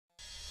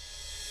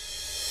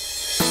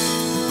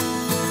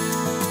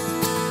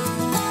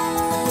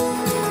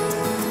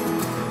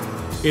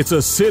It's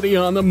a city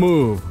on the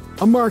move,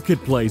 a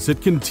marketplace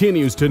that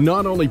continues to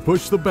not only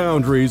push the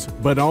boundaries,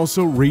 but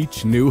also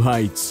reach new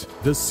heights.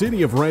 The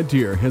city of Red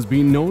Deer has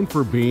been known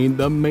for being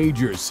the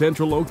major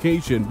central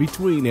location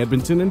between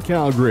Edmonton and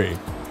Calgary.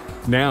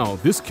 Now,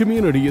 this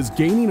community is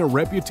gaining a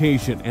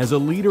reputation as a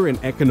leader in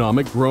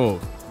economic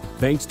growth,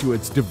 thanks to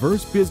its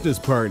diverse business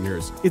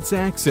partners, its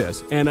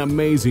access, and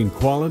amazing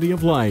quality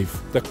of life.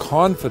 The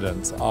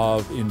confidence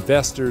of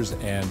investors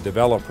and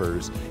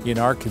developers in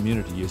our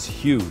community is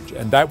huge,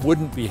 and that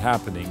wouldn't be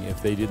happening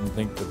if they didn't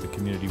think that the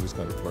community was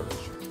going to flourish.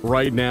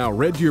 Right now,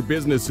 Red Deer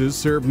businesses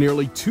serve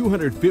nearly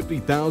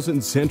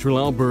 250,000 Central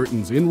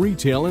Albertans in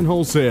retail and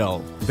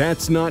wholesale.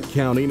 That's not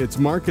counting its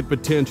market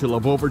potential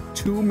of over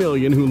 2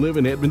 million who live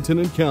in Edmonton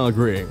and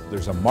Calgary.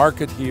 There's a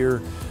market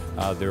here,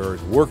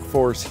 there's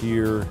workforce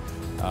here,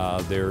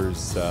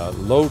 there's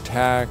low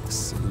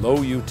tax,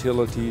 low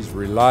utilities,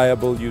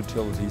 reliable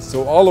utilities.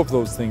 So all of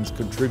those things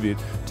contribute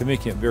to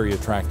making it very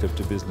attractive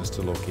to business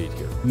to locate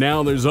here.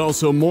 Now there's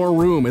also more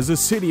room as the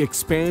city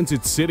expands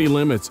its city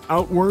limits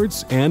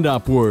outwards and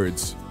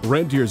upwards.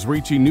 Red Deer's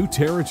reaching new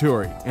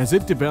territory as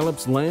it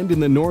develops land in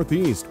the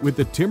northeast with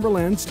the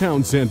Timberlands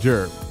Town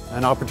Centre.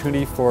 An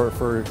opportunity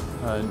for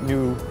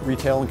new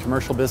retail and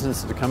commercial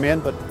businesses to come in,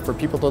 but for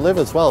people to live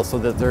as well, so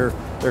that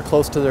they're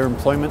close to their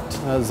employment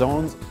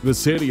zones. The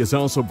city is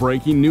also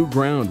breaking new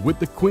ground with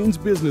the Queens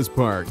Business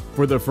Park.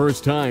 For the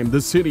first time,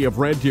 the city of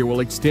Red Deer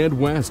will extend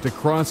west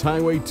across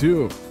Highway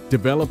 2,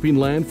 developing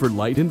land for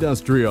light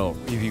industrial.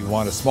 If you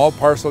want a small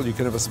parcel, you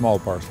can have a small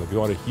parcel. If you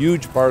want a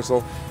huge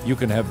parcel, you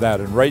can have that.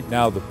 And right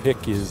now the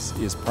pick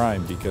is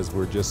prime because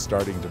we're just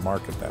starting to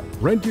market that.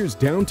 Red Deer's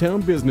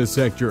downtown business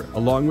sector,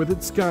 along with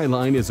its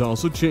skyline, is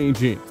also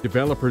changing.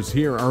 Developers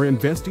here are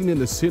investing in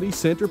the city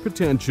center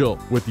potential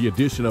with the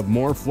addition of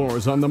more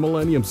floors on the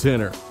Millennium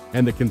Center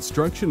and the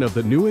construction of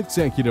the new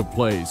executive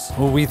place.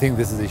 Well, we think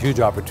this is a huge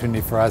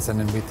opportunity for us,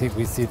 and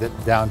we see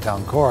that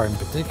downtown core in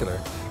particular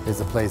is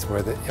a place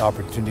where the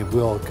opportunity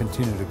will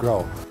continue to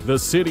grow. The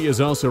city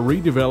is also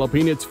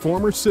redeveloping its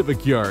former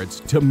civic yards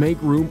to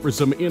make room for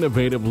some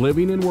innovative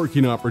living and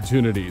working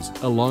opportunities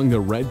along the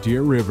Red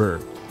Deer River.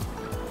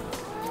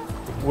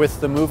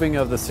 With the moving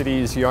of the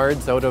city's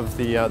yards out of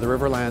the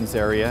Riverlands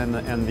area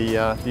and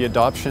the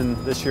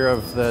adoption this year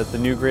of the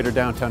new Greater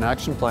Downtown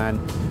Action Plan,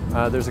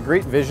 there's a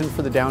great vision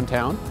for the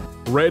downtown.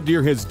 Red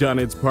Deer has done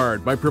its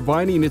part by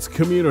providing its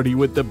community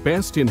with the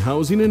best in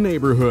housing and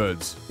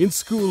neighborhoods, in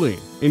schooling,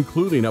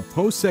 including a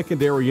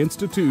post-secondary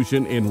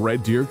institution in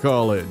Red Deer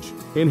College,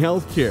 in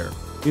healthcare,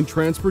 in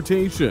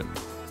transportation,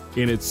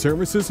 in its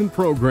services and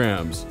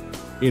programs,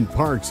 in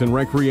parks and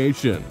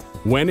recreation.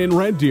 When in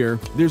Red Deer,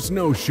 there's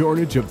no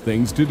shortage of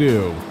things to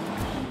do.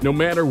 No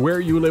matter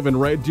where you live in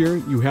Red Deer,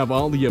 you have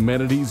all the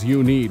amenities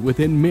you need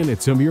within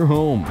minutes of your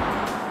home.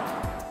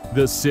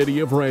 The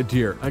city of Red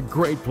Deer, a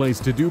great place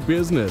to do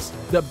business,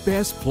 the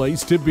best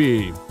place to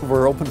be.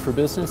 We're open for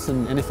business,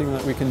 and anything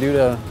that we can do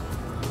to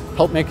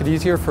help make it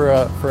easier for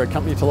a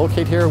company to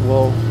locate here,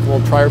 we'll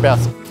try our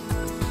best.